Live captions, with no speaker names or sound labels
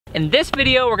In this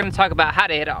video, we're gonna talk about how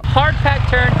to hit a hard pack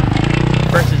turn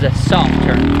versus a soft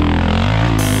turn.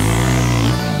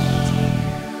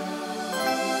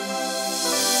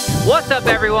 What's up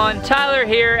everyone? Tyler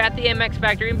here at the MX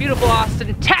Factory in beautiful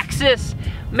Austin, Texas.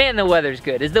 Man, the weather's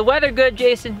good. Is the weather good,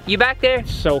 Jason? You back there?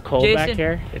 It's so cold Jason? back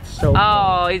here. It's so cold.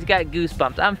 Oh, he's got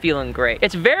goosebumps. I'm feeling great.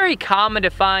 It's very common to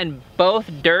find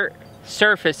both dirt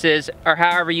surfaces, or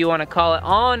however you wanna call it,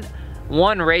 on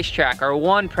one racetrack or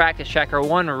one practice track or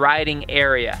one riding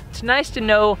area. It's nice to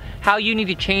know how you need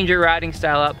to change your riding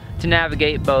style up to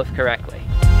navigate both correctly.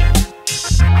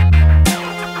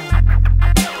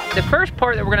 The first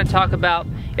part that we're gonna talk about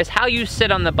is how you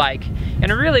sit on the bike.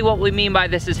 And really what we mean by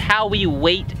this is how we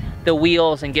weight the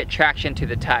wheels and get traction to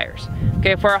the tires.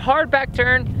 Okay, for a hard back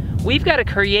turn, we've gotta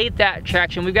create that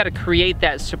traction, we've gotta create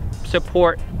that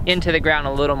support into the ground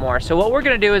a little more. So what we're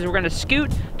gonna do is we're gonna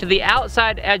scoot to the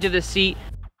outside edge of the seat,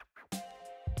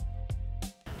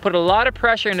 put a lot of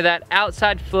pressure into that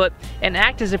outside foot, and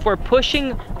act as if we're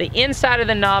pushing the inside of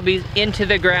the knobbies into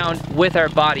the ground with our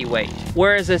body weight.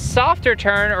 Whereas a softer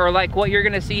turn, or like what you're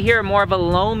gonna see here, more of a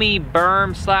loamy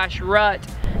berm slash rut,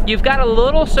 you've got a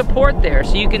little support there,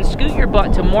 so you can scoot your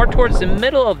butt to more towards the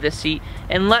middle of the seat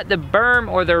and let the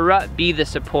berm or the rut be the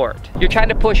support. You're trying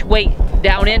to push weight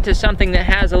down into something that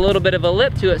has a little bit of a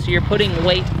lip to it, so you're putting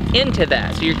weight into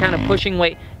that. So you're kind of pushing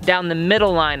weight down the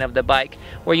middle line of the bike,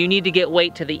 where you need to get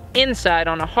weight to the inside.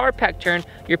 On a hard pack turn,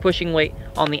 you're pushing weight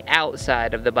on the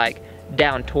outside of the bike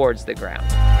down towards the ground.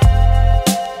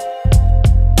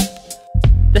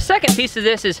 The second piece of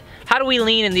this is how do we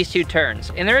lean in these two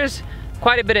turns? And there is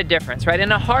quite a bit of difference, right?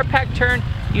 In a hard pack turn,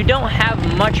 you don't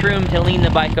have much room to lean the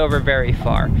bike over very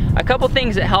far. A couple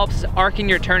things that helps arcing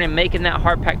your turn and making that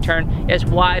hard pack turn as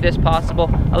wide as possible.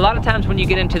 A lot of times when you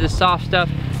get into the soft stuff,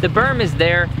 the berm is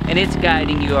there and it's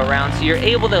guiding you around, so you're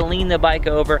able to lean the bike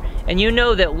over, and you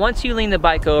know that once you lean the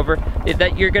bike over,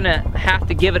 that you're gonna have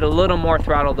to give it a little more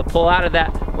throttle to pull out of that.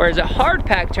 Whereas a hard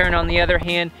pack turn, on the other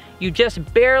hand, you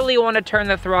just barely want to turn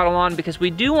the throttle on, because we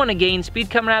do want to gain speed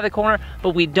coming out of the corner, but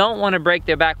we don't want to break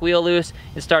the back wheel loose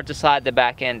and start to slide the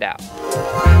back end out.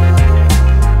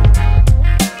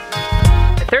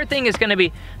 The third thing is going to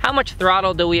be how much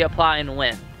throttle do we apply and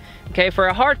when. Okay, for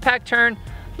a hard pack turn,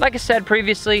 like I said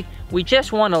previously, we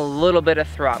just want a little bit of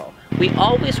throttle. We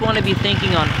always want to be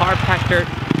thinking on hard pack dirt,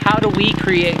 how do we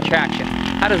create traction?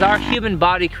 How does our human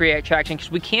body create traction?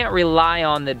 Because we can't rely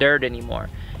on the dirt anymore.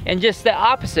 And just the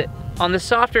opposite, on the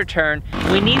softer turn,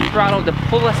 we need throttle to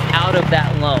pull us out of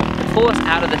that loam, to pull us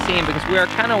out of the sand, because we are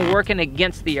kind of working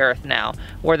against the earth now.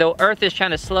 Where the earth is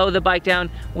trying to slow the bike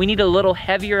down, we need a little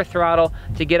heavier throttle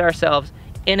to get ourselves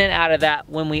in and out of that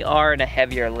when we are in a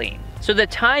heavier lean. So the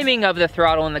timing of the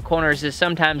throttle in the corners is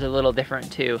sometimes a little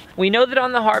different too. We know that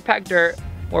on the hard pack dirt,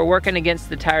 we're working against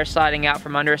the tires sliding out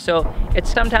from under, so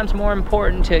it's sometimes more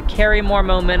important to carry more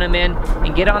momentum in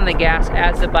and get on the gas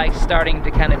as the bike's starting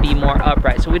to kind of be more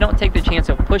upright, so we don't take the chance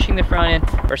of pushing the front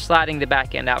end or sliding the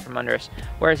back end out from under us.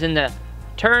 Whereas in the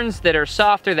turns that are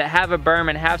softer, that have a berm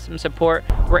and have some support,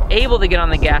 we're able to get on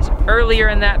the gas earlier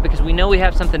in that, because we know we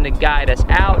have something to guide us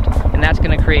out, and that's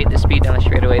going to create the speed down the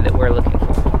straightaway that we're looking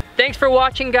for. Thanks for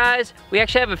watching, guys. We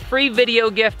actually have a free video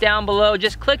gift down below.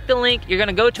 Just click the link. You're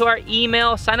gonna go to our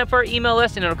email, sign up for our email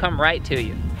list, and it'll come right to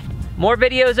you. More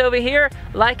videos over here.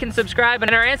 Like and subscribe.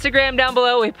 And our Instagram down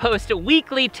below, we post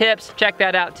weekly tips. Check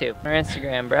that out too. Our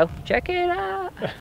Instagram, bro. Check it out.